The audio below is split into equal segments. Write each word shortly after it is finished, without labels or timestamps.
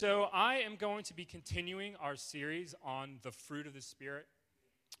So I am going to be continuing our series on the fruit of the Spirit,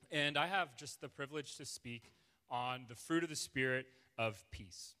 and I have just the privilege to speak on the fruit of the Spirit of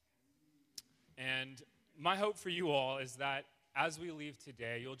peace. And my hope for you all is that as we leave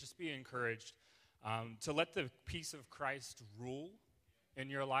today, you'll just be encouraged to let the peace of Christ rule in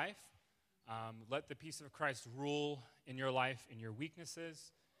your life. Let the peace of Christ rule in your life, in your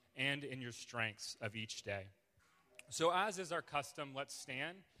weaknesses, and in your strengths of each day. So as is our custom, let's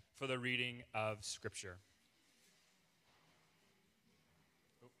stand for the reading of Scripture.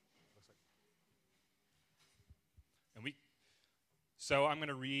 So I'm going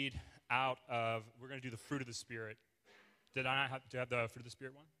to read out of, we're going to do the fruit of the Spirit. Do I have the fruit of the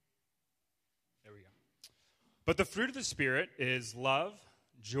Spirit one? There we go. But the fruit of the Spirit is love,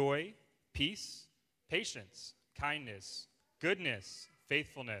 joy, peace, patience, kindness, goodness,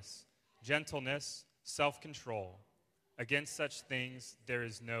 faithfulness, gentleness, self-control. Against such things there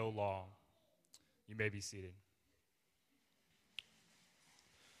is no law. You may be seated.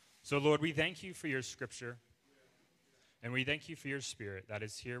 So, Lord, we thank you for your Scripture, and we thank you for your Spirit that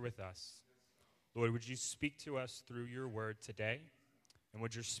is here with us. Lord, would you speak to us through your word today, and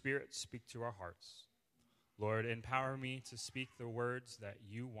would your Spirit speak to our hearts? Lord, empower me to speak the words that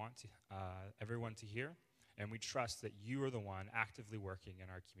you want everyone to hear, and we trust that you are the one actively working in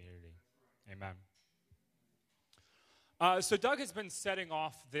our community. Amen. So Doug has been setting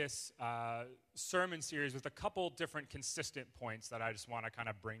off this sermon series with a couple different consistent points that I just want to kind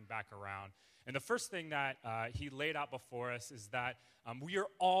of bring back around. And the first thing that he laid out before us is that we are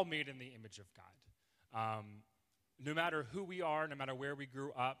all made in the image of God. No matter who we are, no matter where we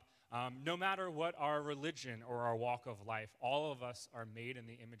grew up, no matter what our religion or our walk of life, all of us are made in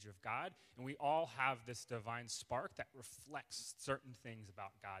the image of God, and we all have this divine spark that reflects certain things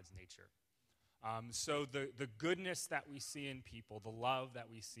about God's nature. So the goodness that we see in people, the love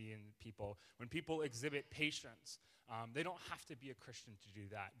that we see in people, when people exhibit patience, they don't have to be a Christian to do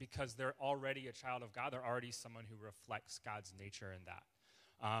that because they're already a child of God. They're already someone who reflects God's nature in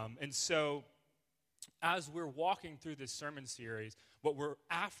that. And so as we're walking through this sermon series, what we're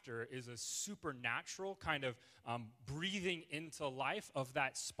after is a supernatural kind of breathing into life of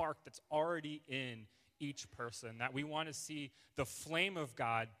that spark that's already in each person, that we want to see the flame of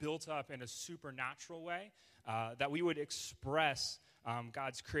God built up in a supernatural way, that we would express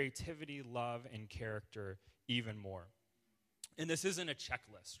God's creativity, love, and character even more. And this isn't a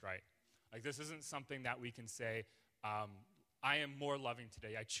checklist, right? Like this isn't something that we can say, I am more loving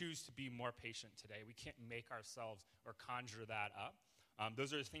today. I choose to be more patient today. We can't make ourselves or conjure that up.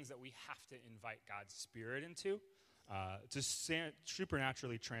 Those are things that we have to invite God's Spirit into to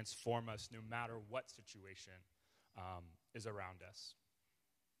supernaturally transform us no matter what situation is around us.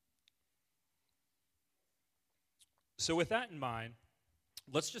 So with that in mind,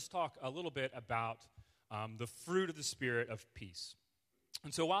 let's just talk a little bit about the fruit of the Spirit of peace.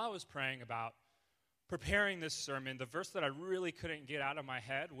 And so while I was praying about preparing this sermon, the verse that I really couldn't get out of my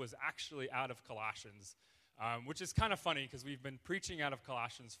head was actually out of Colossians, which is kind of funny because we've been preaching out of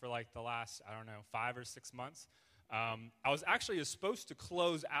Colossians for like the last, 5 or 6 months. I was actually supposed to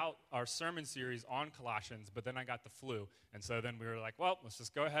close out our sermon series on Colossians, but then I got the flu. And so then we were like, well, let's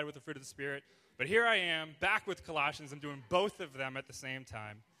just go ahead with the fruit of the Spirit. But here I am, back with Colossians. I'm doing both of them at the same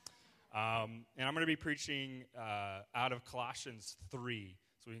time. And I'm going to be preaching out of Colossians 3.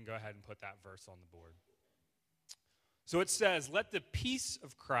 So we can go ahead and put that verse on the board. So it says, let the peace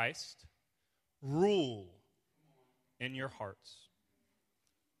of Christ rule in your hearts.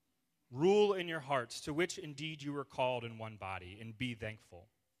 Rule in your hearts, to which indeed you were called in one body, and be thankful.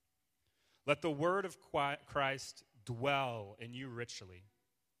 Let the word of Christ dwell in you richly,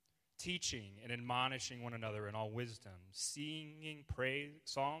 teaching and admonishing one another in all wisdom, singing praise,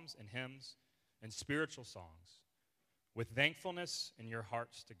 psalms and hymns and spiritual songs, with thankfulness in your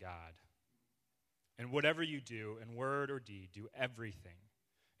hearts to God. And whatever you do, in word or deed, do everything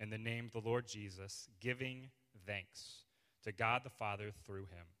in the name of the Lord Jesus, giving thanks to God the Father through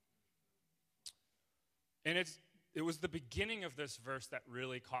him. And it was the beginning of this verse that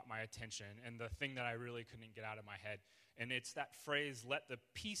really caught my attention and the thing that I really couldn't get out of my head. And it's that phrase, let the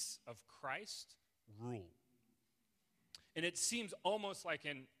peace of Christ rule. And it seems almost like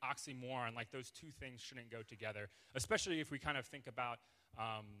an oxymoron, like those two things shouldn't go together, especially if we kind of think about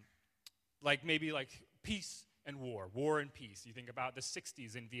maybe peace and war and peace. You think about the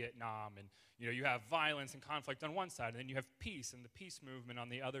 60s in Vietnam, and you have violence and conflict on one side, and then you have peace and the peace movement on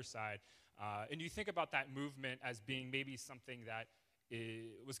the other side. And you think about that movement as being maybe something that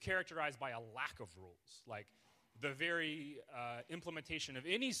was characterized by a lack of rules, like the very implementation of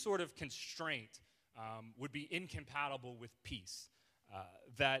any sort of constraint would be incompatible with peace.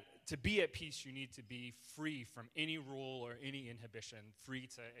 that to be at peace, you need to be free from any rule or any inhibition, free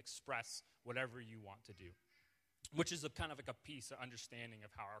to express whatever you want to do, which is a kind of like a piece, an understanding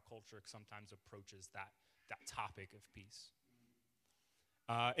of how our culture sometimes approaches that topic of peace.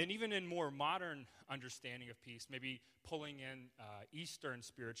 And even in more modern understanding of peace, maybe pulling in Eastern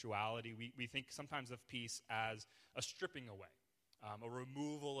spirituality, we think sometimes of peace as a stripping away, a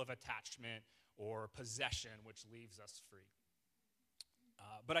removal of attachment or possession, which leaves us free.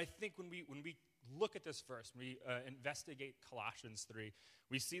 But I think when we look at this verse, when we investigate Colossians 3,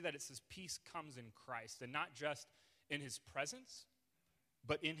 we see that it says peace comes in Christ, and not just in his presence,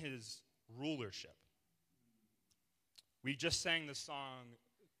 but in his rulership. We just sang the song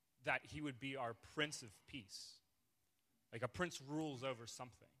that he would be our Prince of Peace. Like a prince rules over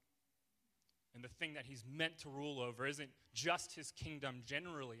something. And the thing that he's meant to rule over isn't just his kingdom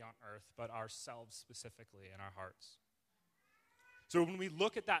generally on earth, but ourselves specifically in our hearts. So when we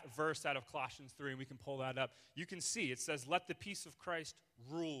look at that verse out of Colossians 3, and we can pull that up, you can see it says, let the peace of Christ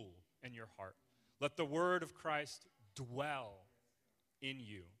rule in your heart. Let the word of Christ dwell in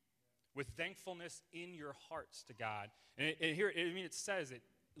you with thankfulness in your hearts to God. And it says it,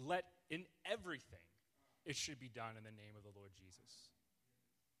 let in everything, it should be done in the name of the Lord Jesus.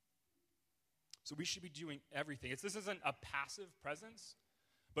 So we should be doing everything. This isn't a passive presence,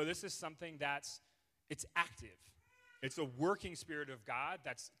 but this is something it's active. It's a working Spirit of God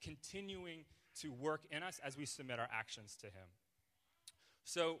that's continuing to work in us as we submit our actions to him.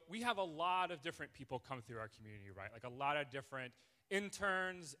 So we have a lot of different people come through our community, right? Like a lot of different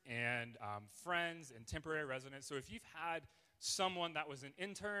interns and friends and temporary residents. So if you've had someone that was an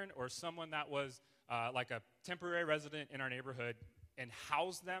intern or someone that was like a temporary resident in our neighborhood and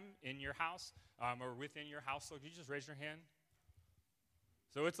housed them in your house or within your household, could you just raise your hand?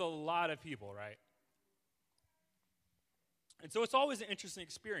 So it's a lot of people, right? And so it's always an interesting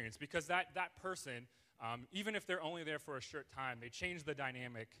experience because that person, even if they're only there for a short time, they change the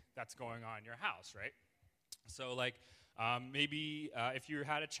dynamic that's going on in your house, right? So like maybe if you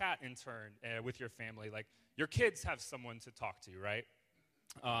had a chat intern with your family, like your kids have someone to talk to, right?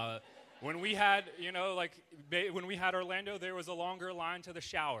 When we had, when we had Orlando, there was a longer line to the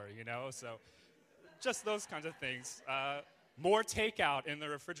shower, so just those kinds of things. More takeout in the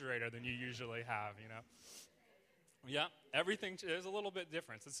refrigerator than you usually have, Yeah, everything is a little bit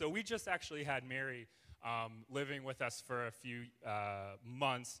different. And so we just actually had Mary living with us for a few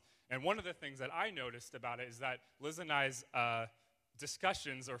months. And one of the things that I noticed about it is that Liz and I's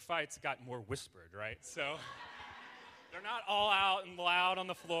discussions or fights got more whispered, right? So they're not all out and loud on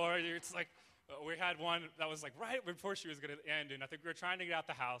the floor. It's like we had one that was like right before she was going to end, and I think we were trying to get out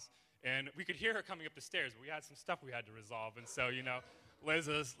the house, and we could hear her coming up the stairs, but we had some stuff we had to resolve. And so, Liz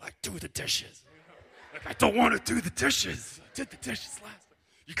is like, do the dishes. Like, I don't want to do the dishes. I did the dishes last time.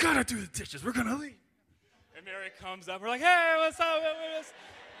 You got to do the dishes. We're going to leave. And Mary comes up. We're like, hey, what's up?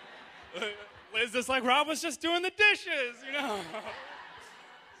 Liz is like, Rob was just doing the dishes,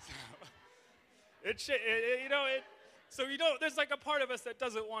 So, there's like a part of us that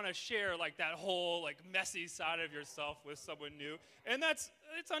doesn't want to share like that whole like messy side of yourself with someone new. And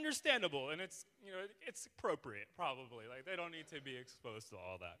it's understandable. And it's appropriate probably. Like they don't need to be exposed to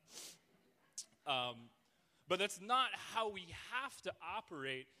all that. But that's not how we have to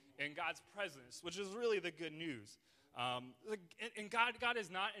operate in God's presence, which is really the good news. And God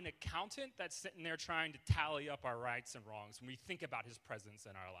is not an accountant that's sitting there trying to tally up our rights and wrongs when we think about his presence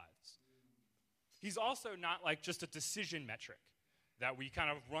in our lives. He's also not like just a decision metric that we kind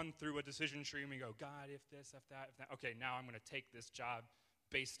of run through a decision tree and we go, God, if this, if that, if that. Okay, now I'm going to take this job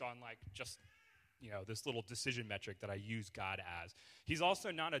based on like just this little decision metric that I use God as. He's also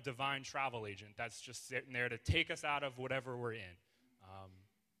not a divine travel agent that's just sitting there to take us out of whatever we're in.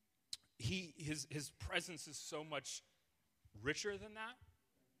 His presence is so much richer than that,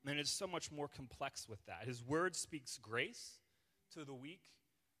 and it's so much more complex with that. His word speaks grace to the weak,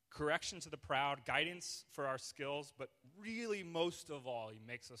 correction to the proud, guidance for our skills, but really most of all, he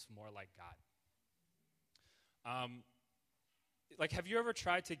makes us more like God. Have you ever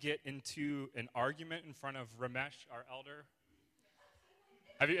tried to get into an argument in front of Ramesh, our elder?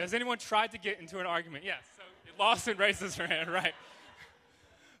 Has anyone tried to get into an argument? Yes. So Lawson raises her hand, right?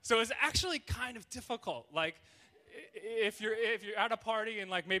 So it's actually kind of difficult. Like, if you're at a party and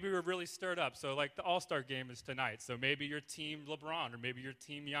like maybe we're really stirred up. So like the All-Star game is tonight. So maybe you're team LeBron or maybe you're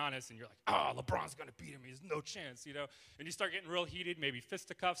team Giannis, and you're like, LeBron's gonna beat him. He has no chance, And you start getting real heated. Maybe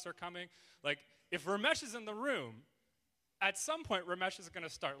fisticuffs are coming. Like if Ramesh is in the room, at some point, Ramesh is going to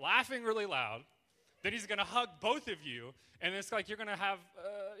start laughing really loud. Then he's going to hug both of you, and it's like you're going to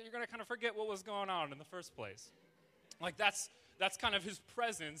kind of forget what was going on in the first place. Like that's that's kind of his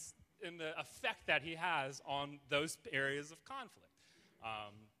presence and the effect that he has on those areas of conflict.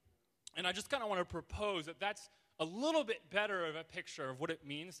 And I just kind of want to propose that that's a little bit better of a picture of what it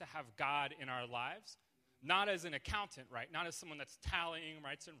means to have God in our lives, not as an accountant, right? Not as someone that's tallying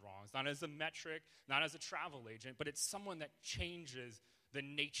rights and wrongs, not as a metric, not as a travel agent, but it's someone that changes the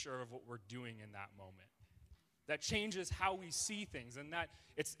nature of what we're doing in that moment. That changes how we see things, and that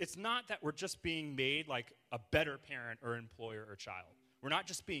it's not that we're just being made like a better parent or employer or child. We're not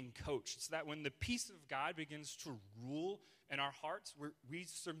just being coached. It's that when the peace of God begins to rule in our hearts, we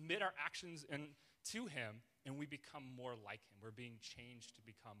submit our actions to him, and we become more like him. We're being changed to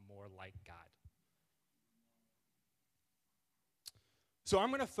become more like God. So I'm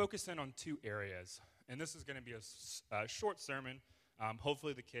going to focus in on two areas, and this is going to be a short sermon.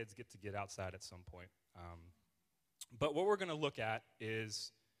 Hopefully the kids get outside at some point. But what we're going to look at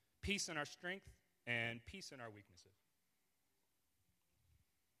is peace in our strength and peace in our weaknesses.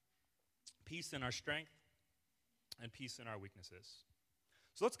 Peace in our strength and peace in our weaknesses.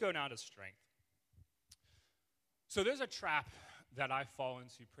 So let's go now to strength. So there's a trap that I fall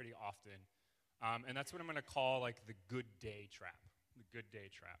into pretty often, and that's what I'm going to call like the good day trap. The good day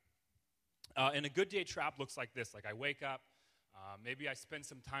trap. And a good day trap looks like this. Like I wake up, maybe I spend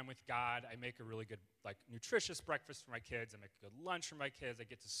some time with God. I make a really good, like, nutritious breakfast for my kids. I make a good lunch for my kids. I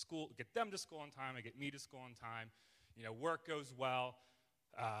get them to school on time. I get me to school on time. Work goes well.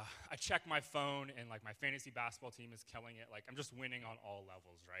 I check my phone, and like my fantasy basketball team is killing it. Like I'm just winning on all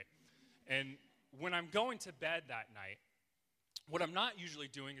levels, right? And when I'm going to bed that night, what I'm not usually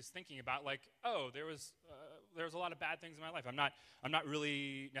doing is thinking about like, oh, there was a lot of bad things in my life. I'm not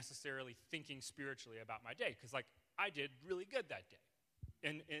really necessarily thinking spiritually about my day, because like I did really good that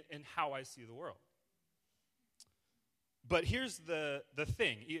day in how I see the world. But here's the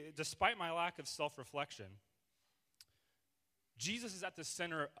thing. Despite my lack of self-reflection, Jesus is at the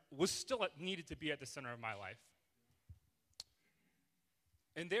center, needed to be at the center of my life.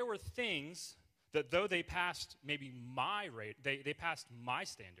 And there were things that though they passed maybe my rate, they passed my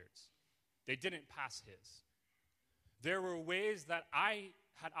standards, they didn't pass his. There were ways that I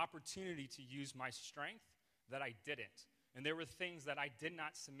had opportunity to use my strength that I didn't. And there were things that I did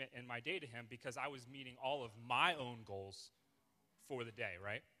not submit in my day to him because I was meeting all of my own goals for the day,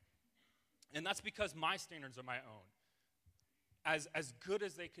 right? And that's because my standards are my own. As good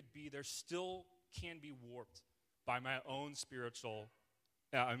as they could be, there still can be warped by my own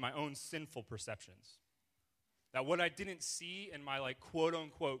my own sinful perceptions. That what I didn't see in my like quote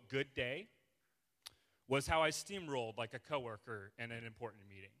unquote good day was how I steamrolled like a coworker in an important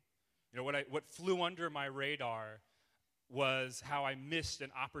meeting. What flew under my radar was how I missed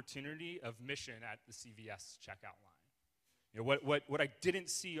an opportunity of mission at the CVS checkout line. What I didn't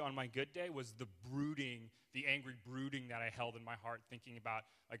see on my good day was the angry brooding that I held in my heart, thinking about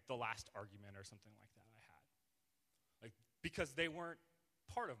like the last argument or something like that I had. Like, because they weren't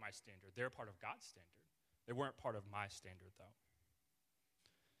part of my standard. They're part of God's standard. They weren't part of my standard, though.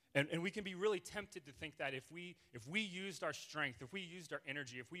 And we can be really tempted to think that if we used our strength, if we used our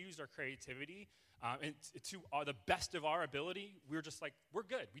energy, if we used our creativity to the best of our ability, we're just like, we're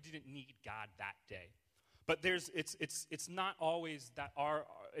good. We didn't need God that day. But it's not always that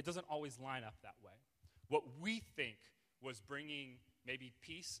it doesn't always line up that way. What we think was bringing maybe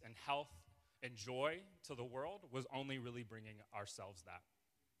peace and health and joy to the world was only really bringing ourselves that.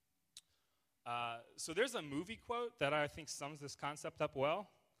 So there's a movie quote that I think sums this concept up well,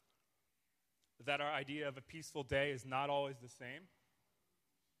 that our idea of a peaceful day is not always the same.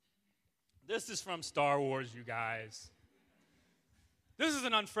 This is from Star Wars, you guys. This is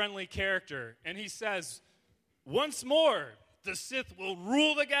an unfriendly character, and he says, "Once more, the Sith will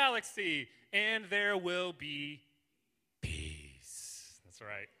rule the galaxy, and there will be peace." That's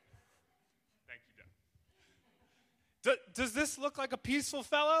right. Thank you, Doug. Does this look like a peaceful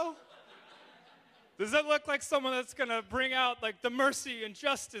fellow? Does that look like someone that's going to bring out like the mercy and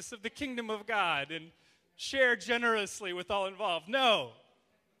justice of the kingdom of God and share generously with all involved? No.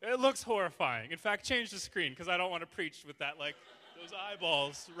 It looks horrifying. In fact, change the screen because I don't want to preach with that, like those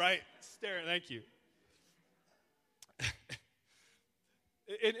eyeballs right staring. Thank you.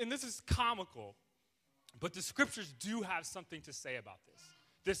 And this is comical, but the scriptures do have something to say about this.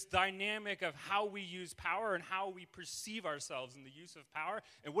 This dynamic of how we use power and how we perceive ourselves in the use of power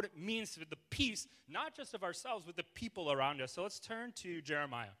and what it means to the peace, not just of ourselves, but the people around us. So let's turn to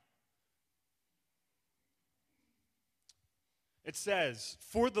Jeremiah. It says,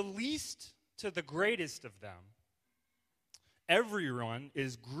 "For the least to the greatest of them, everyone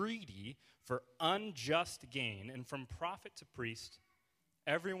is greedy for unjust gain, and from prophet to priest,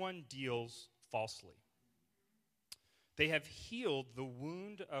 everyone deals falsely. They have healed the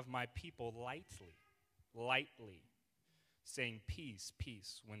wound of my people lightly, saying peace,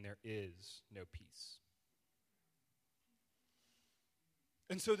 peace, when there is no peace.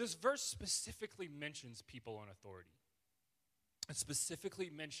 And so this verse specifically mentions people in authority. It specifically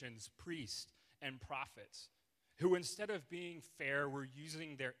mentions priests and prophets who, instead of being fair, were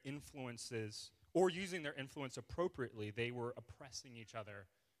using their influences or using their influence appropriately. They were oppressing each other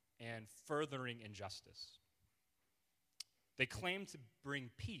and furthering injustice. They claimed to bring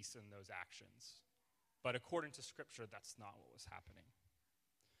peace in those actions, but according to Scripture, that's not what was happening.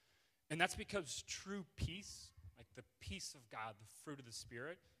 And that's because true peace, like the peace of God, the fruit of the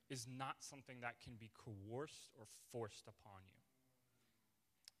Spirit, is not something that can be coerced or forced upon you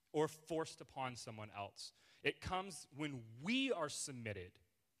or forced upon someone else. It comes when we are submitted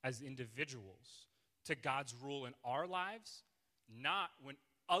as individuals to God's rule in our lives, not when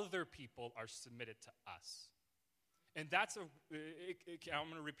other people are submitted to us. And I'm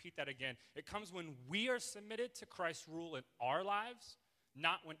going to repeat that again. It comes when we are submitted to Christ's rule in our lives,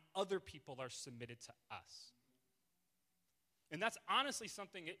 not when other people are submitted to us. And that's honestly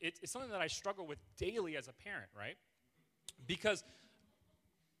something, it's something that I struggle with daily as a parent, right? Because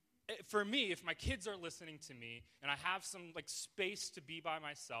for me, if my kids are listening to me and I have some space to be by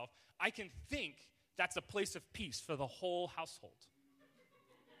myself, I can think that's a place of peace for the whole household.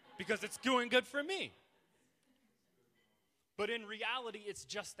 Because it's doing good for me. But in reality, it's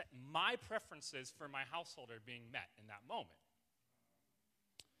just that my preferences for my household are being met in that moment.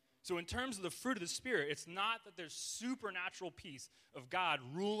 So in terms of the fruit of the Spirit, it's not that there's supernatural peace of God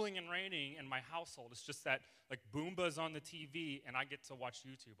ruling and reigning in my household. It's just that Boomba's on the TV and I get to watch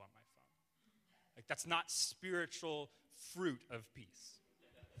YouTube on my phone. That's not spiritual fruit of peace.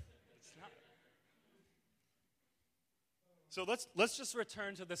 It's not. So let's just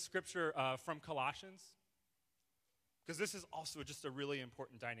return to the scripture from Colossians, because this is also just a really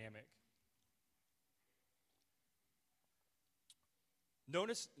important dynamic.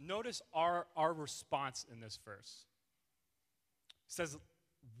 Notice our response in this verse. It says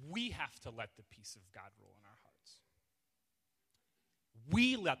we have to let the peace of God rule in our hearts.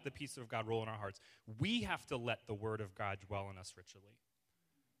 We let the peace of God rule in our hearts. We have to let the word of God dwell in us richly.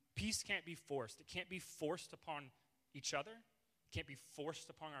 Peace can't be forced. It can't be forced upon each other. It can't be forced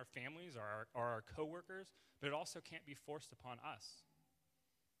upon our families or our coworkers, but it also can't be forced upon us.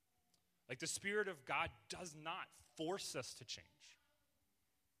 The Spirit of God does not force us to change.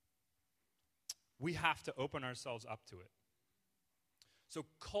 We have to open ourselves up to it. So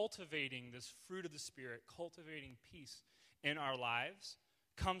cultivating this fruit of the Spirit, cultivating peace in our lives,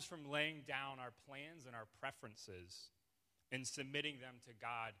 comes from laying down our plans and our preferences and submitting them to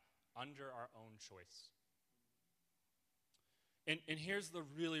God under our own choice. And here's the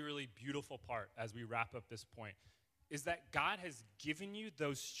really, really beautiful part as we wrap up this point, is that God has given you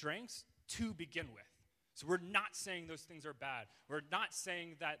those strengths to begin with. So we're not saying those things are bad. We're not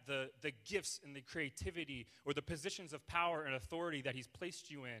saying that the gifts and the creativity or the positions of power and authority that he's placed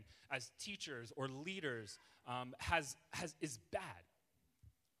you in as teachers or leaders is bad.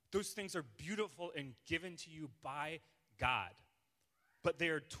 Those things are beautiful and given to you by God, but they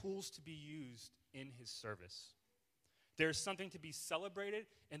are tools to be used in his service. There's something to be celebrated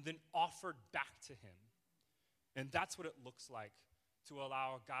and then offered back to him. And that's what it looks like to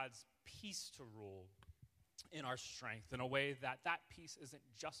allow God's peace to rule in our strength in a way that peace isn't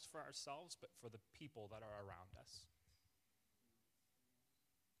just for ourselves, but for the people that are around us.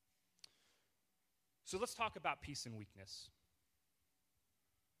 So let's talk about peace and weakness.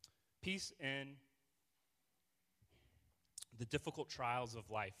 Peace in the difficult trials of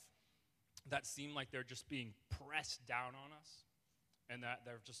life that seem like they're just being pressed down on us and that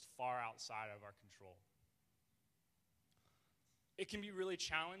they're just far outside of our control. It can be really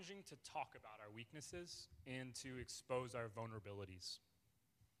challenging to talk about our weaknesses and to expose our vulnerabilities.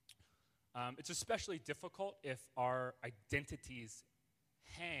 It's especially difficult if our identities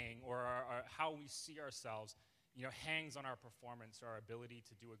hang or how we see ourselves hangs on our performance or our ability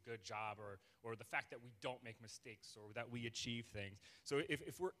to do a good job or the fact that we don't make mistakes or that we achieve things. So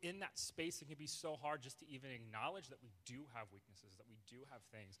if we're in that space, it can be so hard just to even acknowledge that we do have weaknesses, that we do have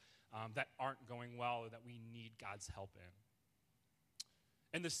things that aren't going well or that we need God's help in.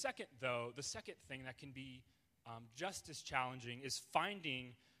 And the second thing that can be just as challenging is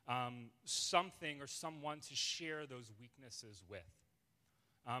finding something or someone to share those weaknesses with.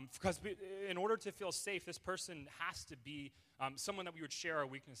 Because in order to feel safe, this person has to be someone that we would share our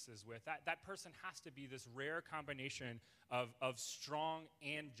weaknesses with. That person has to be this rare combination of strong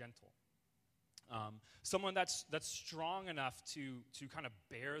and gentle. Someone that's strong enough to kind of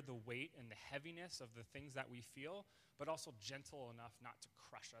bear the weight and the heaviness of the things that we feel, but also gentle enough not to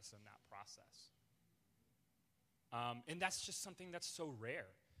crush us in that process. And that's just something that's so rare.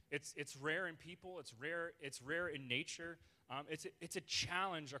 It's rare in people. It's rare in nature. It's a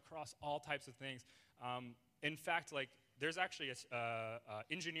challenge across all types of things. In fact, like there's actually a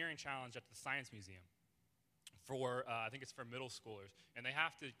engineering challenge at the Science Museum for I think it's for middle schoolers, and they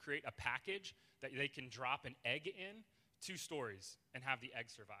have to create a package that they can drop an egg in 2 stories and have the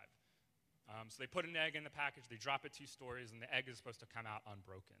egg survive. So they put an egg in the package, they drop it 2 stories, and the egg is supposed to come out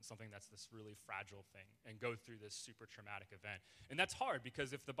unbroken, something that's this really fragile thing, and go through this super traumatic event. And that's hard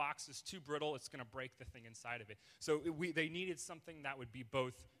because if the box is too brittle, it's going to break the thing inside of it. So they needed something that would be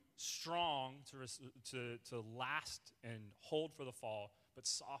both strong to last and hold for the fall, but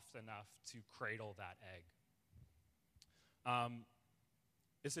soft enough to cradle that egg.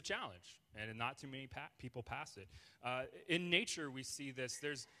 It's a challenge, and not too many people pass it. In nature, we see this.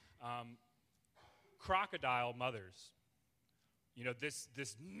 There's crocodile mothers. You know,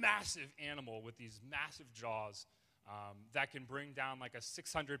 this massive animal with these massive jaws that can bring down like a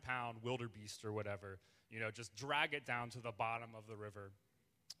 600-pound wildebeest or whatever, you know, just drag it down to the bottom of the river.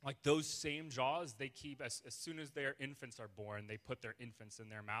 Like those same jaws, they keep, as soon as their infants are born, they put their infants in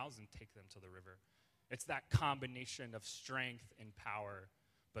their mouths and take them to the river. It's that combination of strength and power,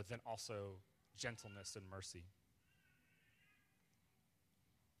 but then also gentleness and mercy.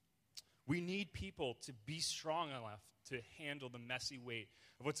 We need people to be strong enough to handle the messy weight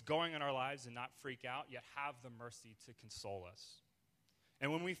of what's going on in our lives and not freak out, yet have the mercy to console us.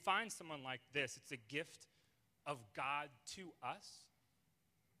 And when we find someone like this, it's a gift of God to us.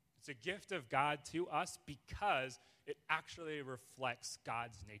 It's a gift of God to us because it actually reflects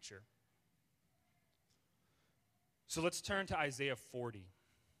God's nature. So let's turn to Isaiah 40.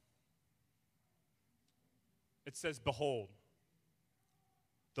 It says, "Behold,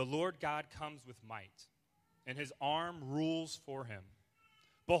 the Lord God comes with might, and his arm rules for him.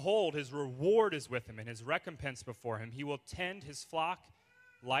 Behold, his reward is with him, and his recompense before him. He will tend his flock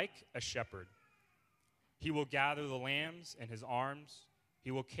like a shepherd. He will gather the lambs in his arms.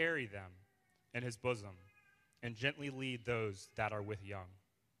 He will carry them in his bosom, and gently lead those that are with young."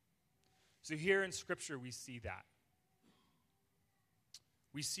 So here in Scripture, we see that.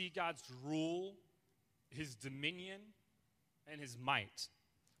 We see God's rule, his dominion, and his might.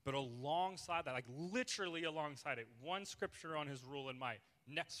 But alongside that, like literally alongside it, one scripture on his rule and might.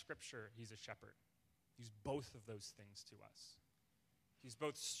 Next scripture, he's a shepherd. He's both of those things to us. He's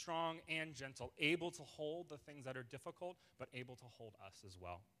both strong and gentle, able to hold the things that are difficult, but able to hold us as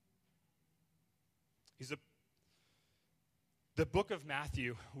well. The book of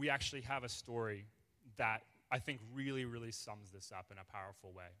Matthew, we actually have a story that I think really, really sums this up in a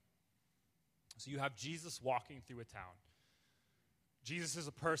powerful way. So you have Jesus walking through a town. Jesus is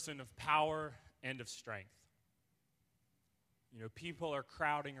a person of power and of strength. You know, people are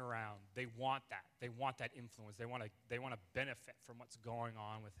crowding around. They want that. They want that influence. They want to benefit from what's going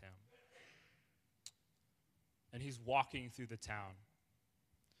on with him. And he's walking through the town.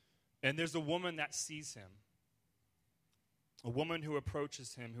 And there's a woman that sees him. A woman who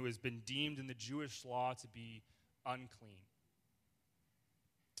approaches him who has been deemed in the Jewish law to be unclean.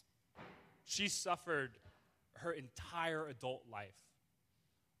 She suffered her entire adult life,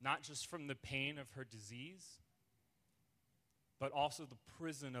 not just from the pain of her disease, but also the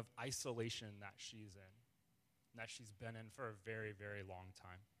prison of isolation that she's in, that she's been in for a very, very long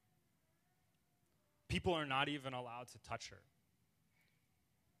time. People are not even allowed to touch her.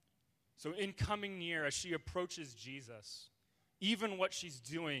 So in coming near, as she approaches Jesus, even what she's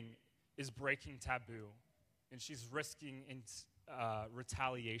doing is breaking taboo, and she's risking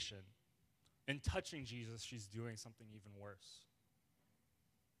retaliation. In touching Jesus, she's doing something even worse.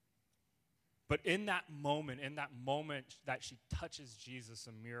 But in that moment that she touches Jesus,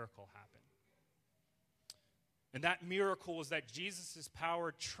 a miracle happened. And that miracle was that Jesus'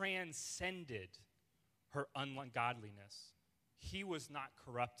 power transcended her ungodliness. He was not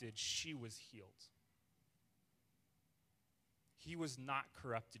corrupted, she was healed. He was not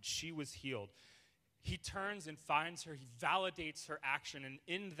corrupted, she was healed. He turns and finds her, he validates her action, and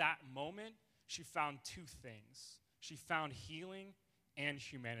in that moment, she found 2 things. She found healing and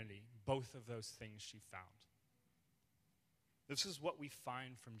humanity. Both of those things she found. This is what we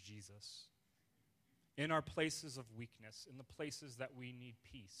find from Jesus. In our places of weakness, in the places that we need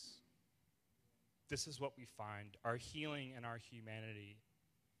peace, this is what we find, our healing and our humanity,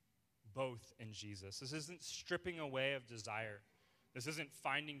 both in Jesus. This isn't stripping away of desire. This isn't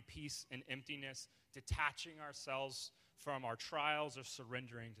finding peace in emptiness, detaching ourselves from our trials, or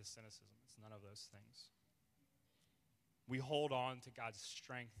surrendering to cynicism. It's none of those things. We hold on to God's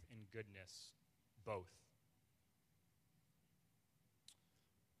strength and goodness, both.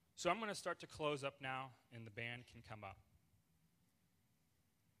 So I'm going to start to close up now, and the band can come up.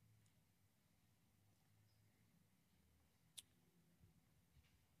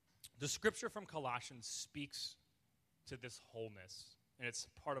 The scripture from Colossians speaks to this wholeness, and it's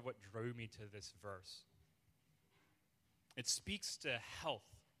part of what drew me to this verse. It speaks to health,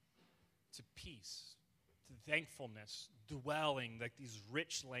 to peace, to thankfulness, dwelling, like these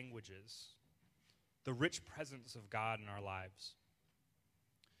rich languages, the rich presence of God in our lives.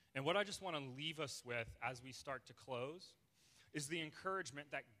 And what I just want to leave us with as we start to close is the encouragement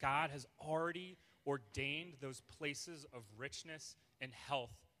that God has already ordained those places of richness and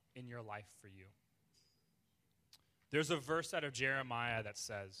health in your life for you. There's a verse out of Jeremiah that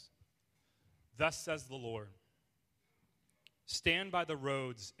says, "Thus says the Lord, stand by the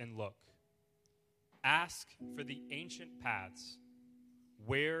roads and look. Ask for the ancient paths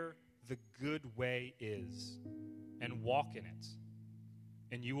where the good way is, and walk in it,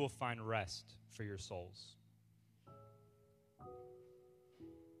 and you will find rest for your souls."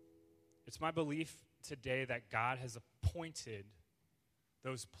 It's my belief today that God has appointed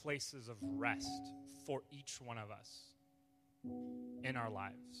those places of rest for each one of us in our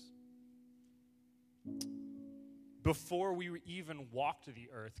lives. Before we even walked the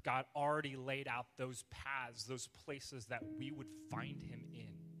earth, God already laid out those paths, those places that we would find him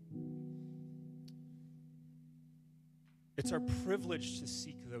in. It's our privilege to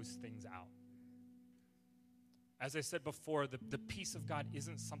seek those things out. As I said before, the peace of God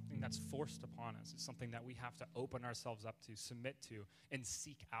isn't something that's forced upon us. It's something that we have to open ourselves up to, submit to, and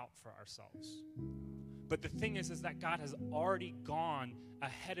seek out for ourselves. But the thing is that God has already gone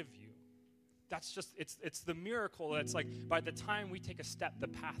ahead of you. That's just, it's the miracle. It's like by the time we take a step, the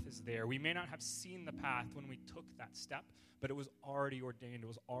path is there. We may not have seen the path when we took that step, but it was already ordained. It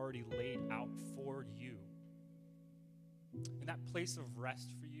was already laid out for you. And that place of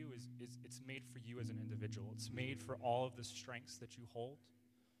rest for you is it's made for you as an individual. It's made for all of the strengths that you hold,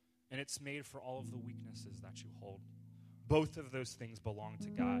 and it's made for all of the weaknesses that you hold. Both of those things belong to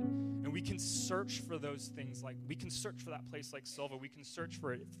God. And we can search for those things, like we can search for that place like Silva. We can search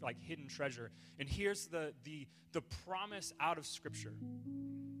for it like hidden treasure. And here's the promise out of Scripture.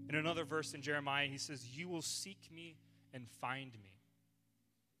 In another verse in Jeremiah, he says, "You will seek me and find me.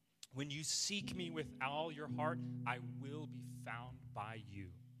 When you seek me with all your heart, I will be found by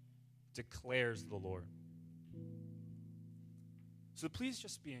you, declares the Lord." So please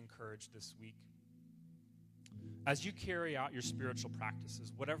just be encouraged this week. As you carry out your spiritual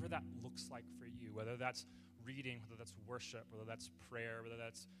practices, whatever that looks like for you, whether that's reading, whether that's worship, whether that's prayer, whether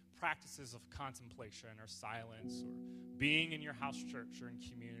that's practices of contemplation or silence or being in your house church or in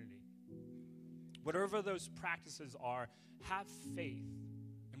community, whatever those practices are, have faith.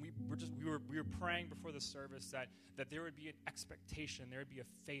 And we were praying before the service that there would be an expectation, there would be a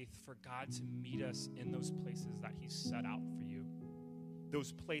faith for God to meet us in those places that He set out for you,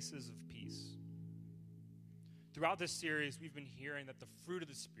 those places of peace. Throughout this series, we've been hearing that the fruit of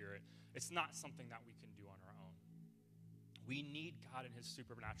the Spirit, it's not something that we can do on our own. We need God and His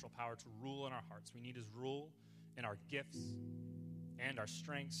supernatural power to rule in our hearts. We need His rule in our gifts and our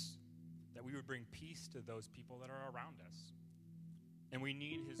strengths, that we would bring peace to those people that are around us. And we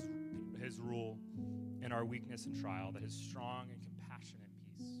need his rule in our weakness and trial, that His strong and compassionate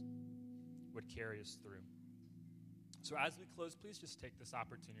peace would carry us through. So as we close, please just take this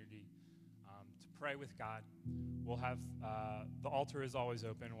opportunity to pray with God. We'll have, the altar is always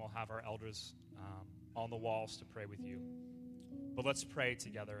open. We'll have our elders on the walls to pray with you. But let's pray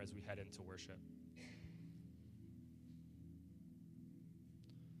together as we head into worship.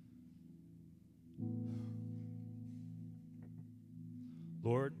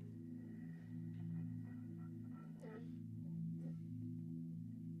 Lord,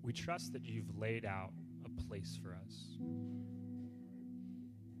 we trust that You've laid out a place for us,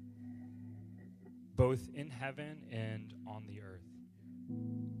 both in heaven and on the earth.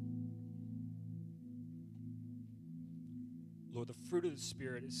 Lord, the fruit of the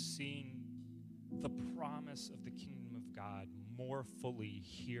Spirit is seeing the promise of the kingdom of God more fully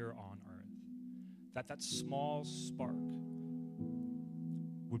here on earth, that small spark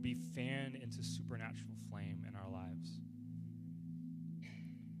would be fanned into supernatural flame in our lives.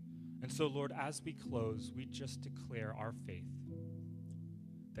 And so, Lord, as we close, we just declare our faith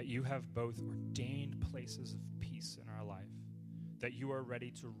that You have both ordained places of peace in our life, that You are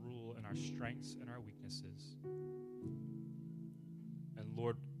ready to rule in our strengths and our weaknesses. And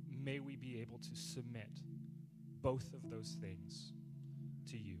Lord, may we be able to submit both of those things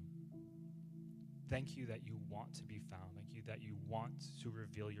to You. Thank You that You want to be found. Thank You that You want to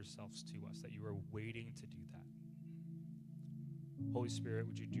reveal Yourselves to us, that You are waiting to do that. Holy Spirit,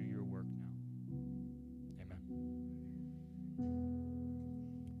 would you do your work now? Amen.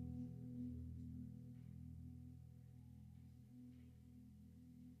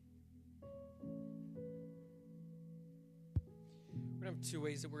 We're going to have two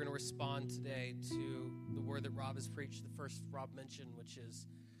ways that we're going to respond today to the word that Rob has preached. The first Rob mentioned, which is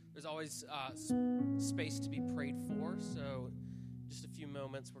there's always space to be prayed for. So just a few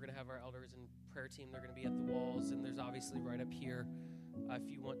moments, we're going to have our elders and prayer team. They're going to be at the walls, and there's obviously right up here if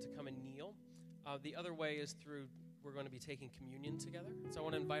you want to come and kneel. The other way is through, we're going to be taking communion together. So I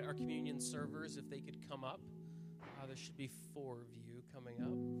want to invite our communion servers if they could come up. There should be 4 of you coming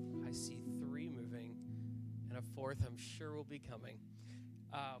up. I see 3 moving, and a 4th I'm sure will be coming.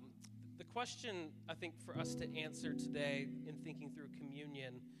 The question, I think, for us to answer today in thinking through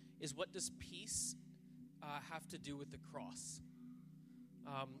communion is, what does peace have to do with the cross?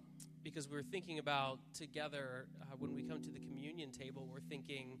 Because we're thinking about together, when we come to the communion table, we're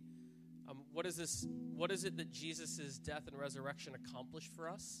thinking, what is it that Jesus' death and resurrection accomplished for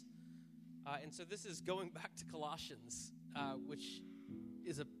us? And so this is going back to Colossians, which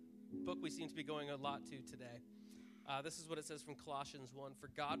is a book we seem to be going a lot to today. This is what it says from Colossians 1. For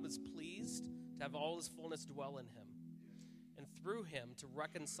God was pleased to have all his fullness dwell in him, and through him to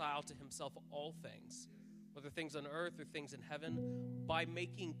reconcile to himself all things, whether things on earth or things in heaven, by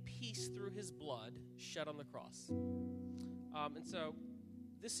making peace through his blood shed on the cross. And so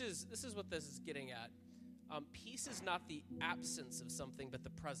this is what this is getting at. Peace is not the absence of something, but the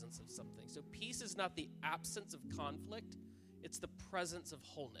presence of something. So peace is not the absence of conflict, it's the presence of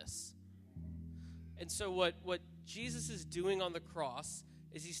wholeness. And so what Jesus is doing on the cross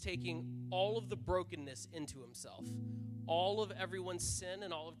is he's taking all of the brokenness into himself, all of everyone's sin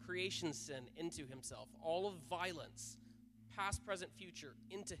and all of creation's sin into himself, all of violence, past, present, future,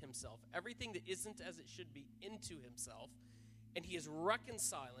 into himself, everything that isn't as it should be into himself, and he is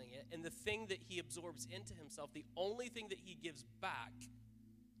reconciling it, and the thing that he absorbs into himself, the only thing that he gives back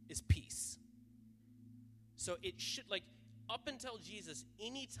is peace. So it should, up until Jesus,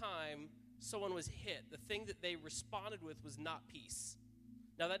 anytime someone was hit, the thing that they responded with was not peace.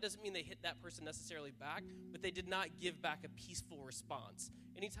 Now, that doesn't mean they hit that person necessarily back, but they did not give back a peaceful response.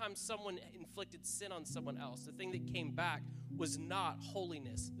 Anytime someone inflicted sin on someone else, the thing that came back was not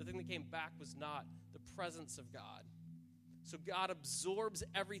holiness. The thing that came back was not the presence of God. So God absorbs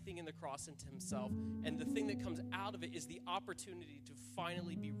everything in the cross into himself, and the thing that comes out of it is the opportunity to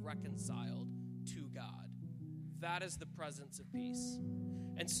finally be reconciled to God. That is the presence of peace.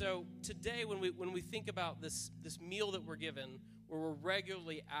 And so today, when we think about this meal that we're given, where we're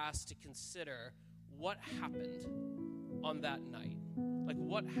regularly asked to consider what happened on that night. Like,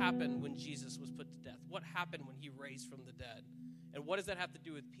 what happened when Jesus was put to death? What happened when he raised from the dead? And what does that have to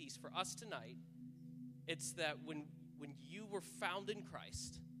do with peace? For us tonight, it's that when you were found in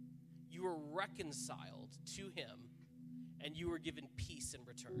Christ, you were reconciled to him, and you were given peace in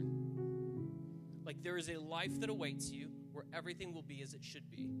return. Like, there is a life that awaits you where everything will be as it should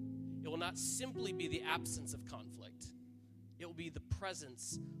be. It will not simply be the absence of conflict. It will be the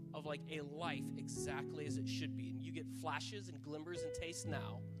presence of a life exactly as it should be. And you get flashes and glimmers and tastes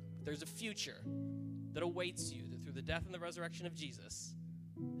now, but there's a future that awaits you, that through the death and the resurrection of Jesus,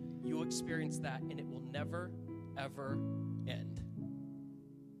 you will experience that, and it will never, ever end.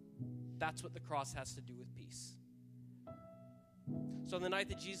 That's what the cross has to do with peace. So on the night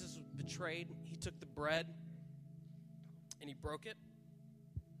that Jesus was betrayed, he took the bread and he broke it.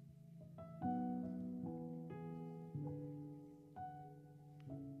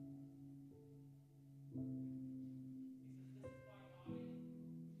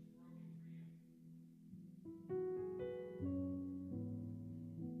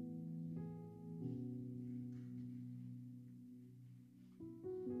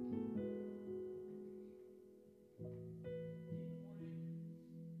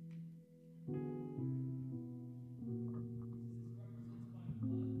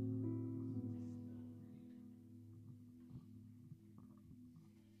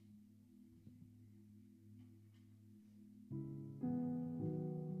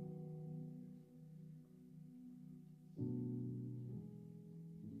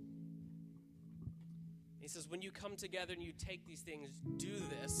 He says, when you come together and you take these things, do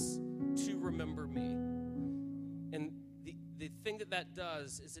this to remember me. And the thing that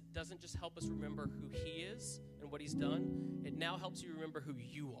does is it doesn't just help us remember who he is and what he's done. It now helps you remember who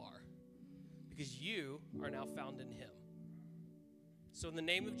you are, because you are now found in him. So in the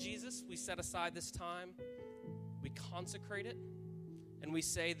name of Jesus, we set aside this time, we consecrate it, and we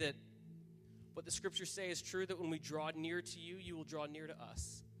say that what the scriptures say is true, that when we draw near to you, you will draw near to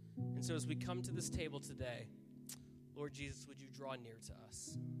us. And so as we come to this table today, Lord Jesus, would you draw near to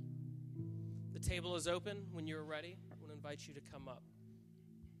us? The table is open. When you're ready, I want to invite you to come up.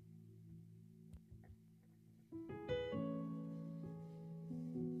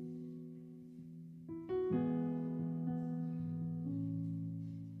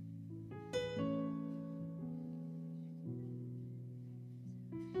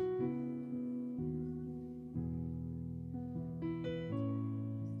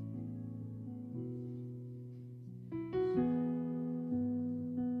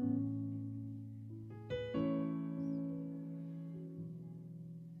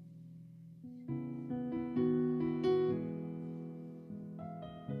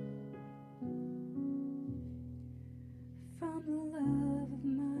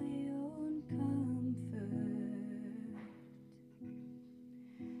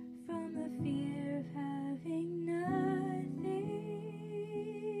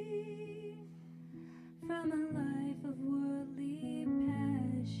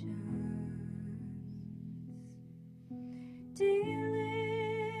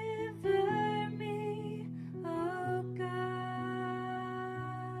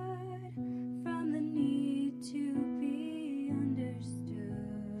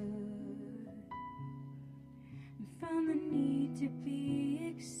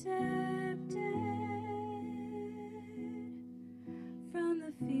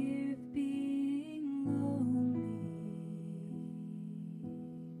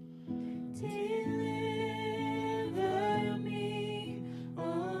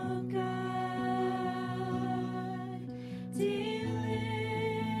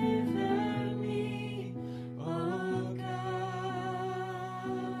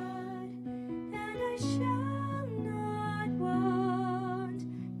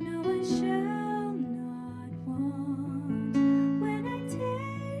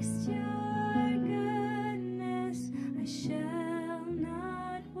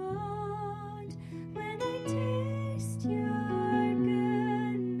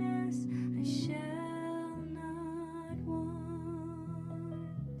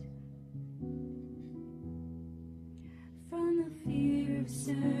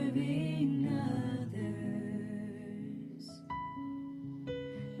 Serving others,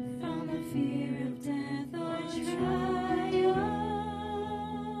 from the fear of death or trial,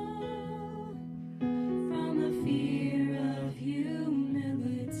 from the fear of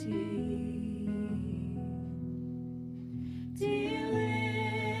humility. Deliver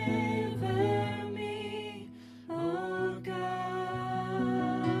me, oh God,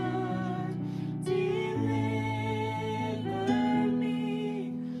 deliver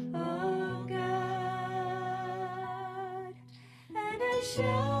me, oh God, and I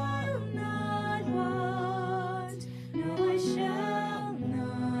shall not want, no, I shall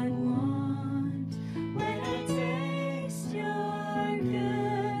not want, when I taste your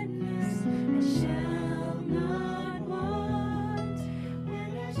goodness, I shall not want,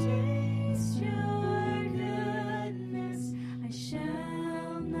 when I taste your goodness, I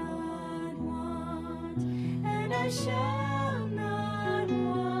shall not want, and I shall not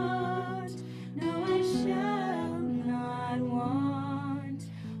want, no, I shall not want,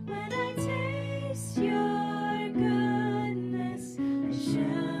 when I taste your goodness, I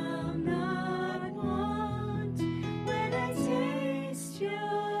shall not want, when I taste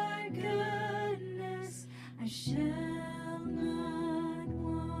your goodness, I shall not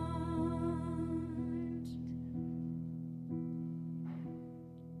want.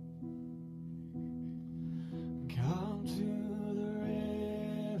 Come to the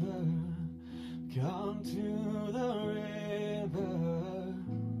river, come to the river,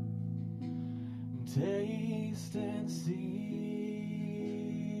 taste and see.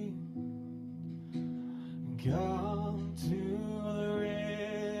 Come to the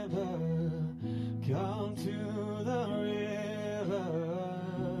river, come to the river,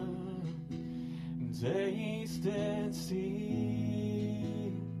 taste and see.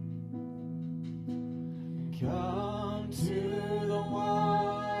 Come to the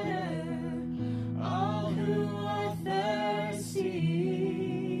water, all who are thirsty.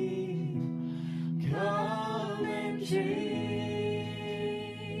 Come and drink.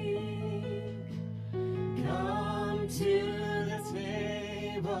 Come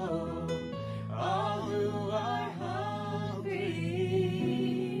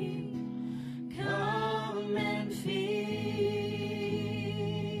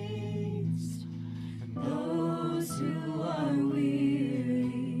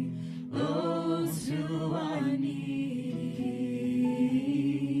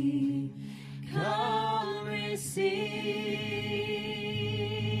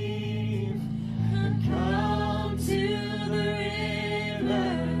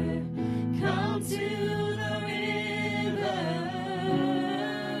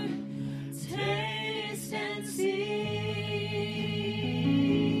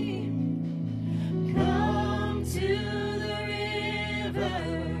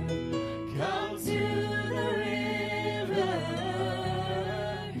come to the river,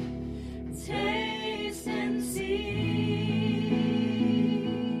 taste and see.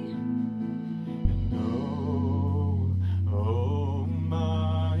 And oh,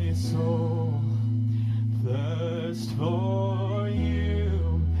 my soul, thirst for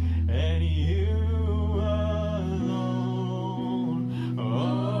you and you alone.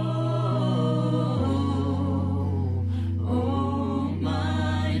 Oh,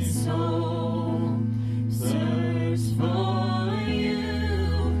 my soul, thirst for you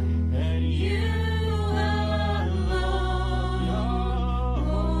and you alone.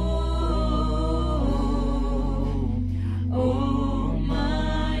 Oh,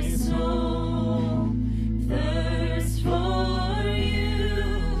 my soul, thirst for you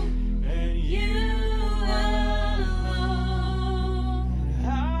and you alone.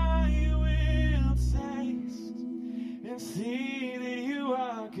 I will taste and see that you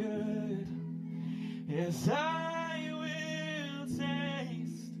are good. Yes, I will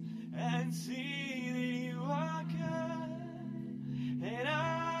taste and see that you are good. And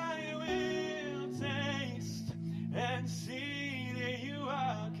I will taste and see that you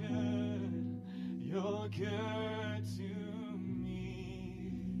are good. You're good to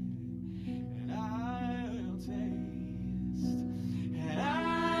me. And I will taste. And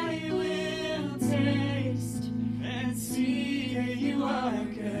I will taste and see that you are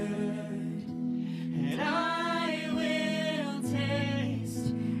good. And I will taste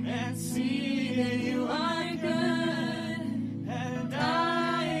and see that you are good. And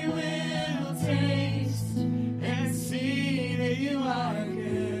I will taste and see that you are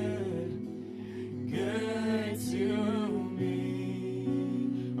good. Good to me.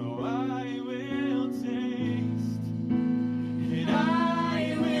 Oh, I will taste. And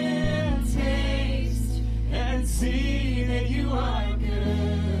I will taste and see that you are good.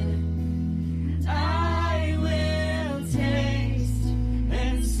 I will taste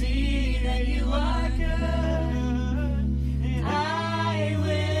and see that you are good. And I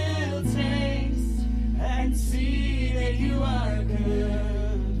will taste and see that you are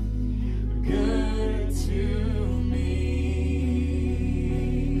good. Good to me.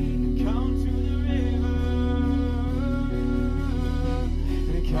 Come to the river.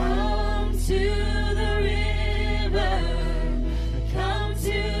 Come to the river. Come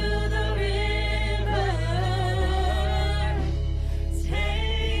to the river.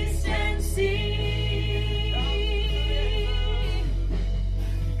 Taste and see.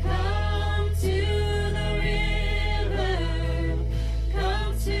 Come to the river.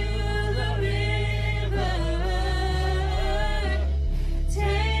 Come to the river.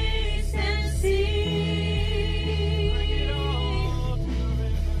 Taste and see.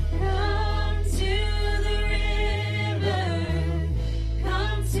 Come to the river.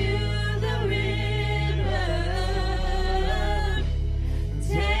 Come to the river.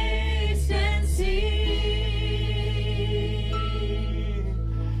 Taste and see.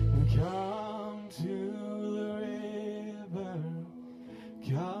 Come to the river.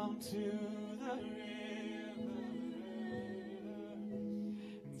 Come to the river.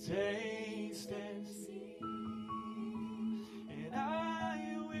 Taste and see. And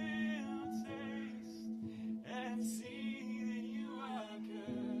I will taste and see that you are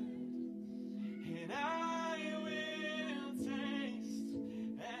good. And I will taste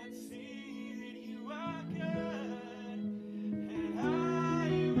and see that you are good. And I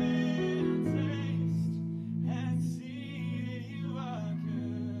will taste and see that you are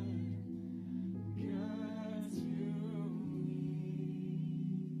good. Good to me.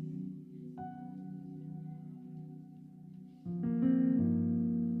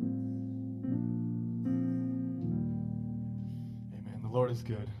 Amen. The Lord is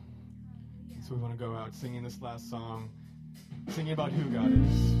good. And so we want to go out singing this last song, singing about who God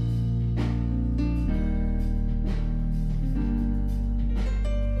is.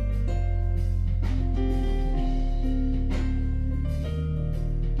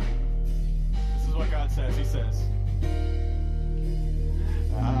 This is what God says. He says,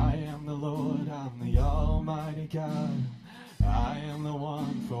 I am the Lord, I'm the Almighty God. I am the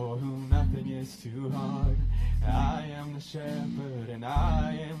one for whom nothing is too hard. I am the shepherd and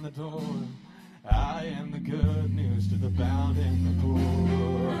I am the door. I am the good news to the bound and the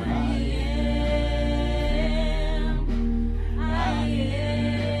poor. I am.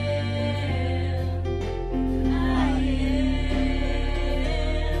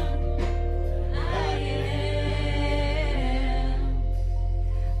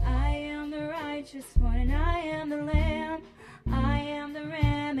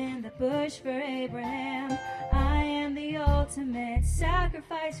 bush for Abraham. I am the ultimate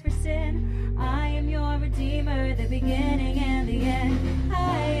sacrifice for sin. I am your Redeemer, the beginning and the end.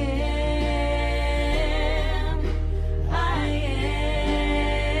 I am, I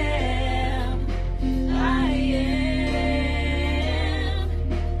am, I am,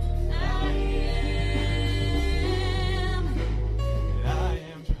 I am. I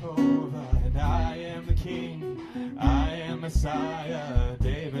am Jehovah, and I am the King. I am Messiah,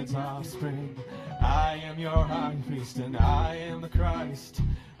 David's offspring. I am your high priest, and I am the Christ.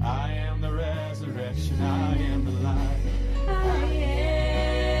 I am the resurrection, I am the life. I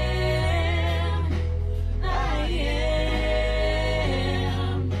am, I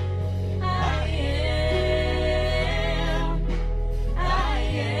am, I am, I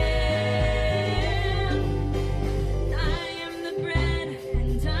am. I am the bread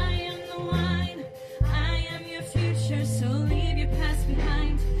and I am the wine. I am your future, so leave your past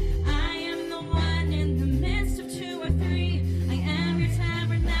behind. I am the one in the midst of two or three. I am your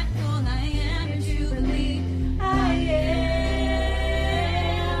tabernacle, I am your jubilee. I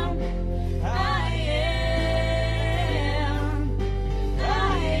am, I am, I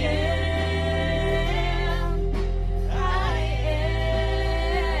am, I am.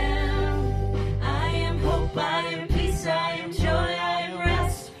 I am hope, I am peace, I am joy, I am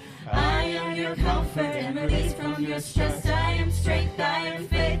rest. I am your comfort and release from your stress. I am strength, I am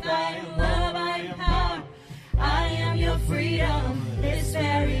faith, I am love, I am power. I am your freedom this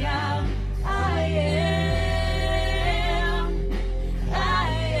very hour. I am, I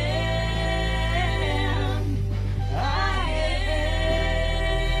am, I am,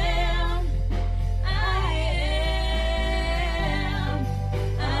 I am.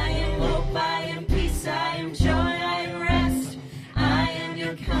 I am hope, I am peace, I am joy, I am rest. I am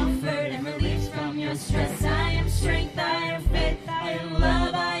your comfort and release from your stress. I am strength, I am faith, I am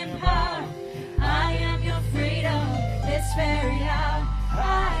love, I am power. I am your freedom this very hour.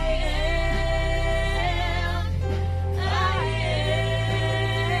 I am, I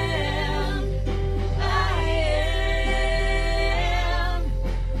am, I am,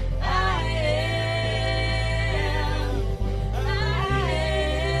 I am,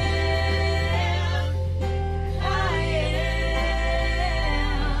 I am,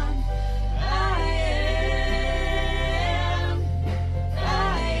 I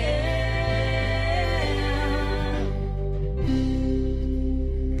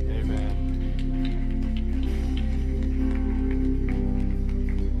Amen.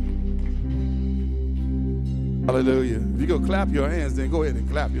 Hallelujah. If you go clap your hands, then go ahead and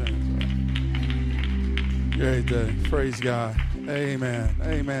clap your hands. Great day. Praise God. Amen.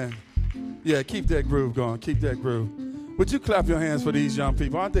 Amen. Yeah, keep that groove going. Keep that groove. Would you clap your hands for these young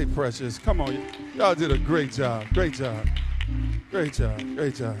people? Aren't they precious? Come on. Y'all did a great job. Great job. Great job.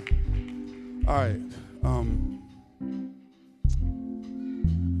 Great job. All right.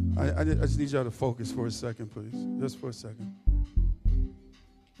 I just need y'all to focus for a second, please. Just for a second.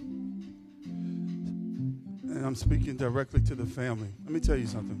 And I'm speaking directly to the family. Let me tell you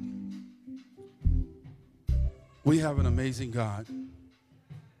something. We have an amazing God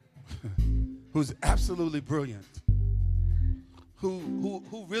who's absolutely brilliant, who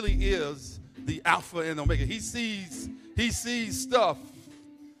really is the Alpha and Omega. He sees stuff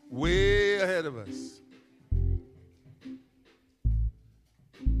way ahead of us.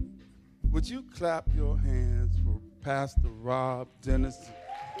 Would you clap your hands for Pastor Rob Dennis?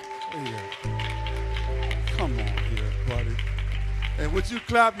 Yeah. Come on here, buddy. And would you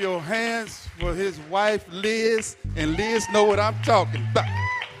clap your hands for his wife, Liz? And Liz know what I'm talking about.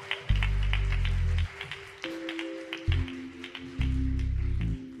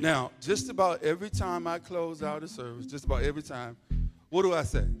 Now, just about every time I close out a service, just about every time, what do I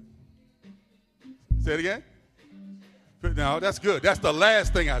say? Say it again? No, that's good. That's the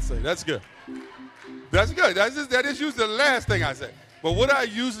last thing I say. That's good. That's good. That is usually the last thing I say. But what do I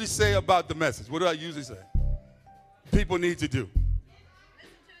usually say about the message? What do I usually say? People need to do.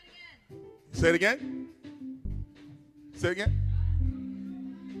 Say it again. Say it again.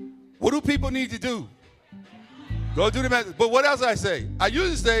 What do people need to do? Go do the message. But what else I say? I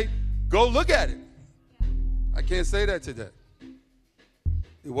usually say, go look at it. I can't say that today.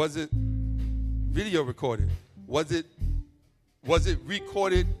 It wasn't video recorded. Was it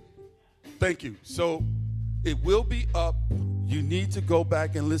recorded? Thank you. So it will be up. You need to go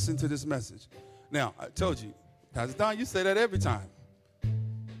back and listen to this message. Now, I told you, Pastor Don, you say that every time.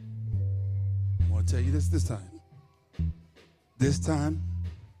 I'm going to tell you this time. This time,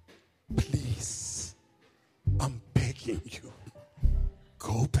 please, I'm begging you,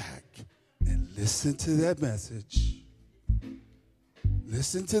 go back and listen to that message.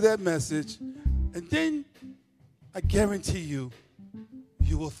 Listen to that message, and then I guarantee you,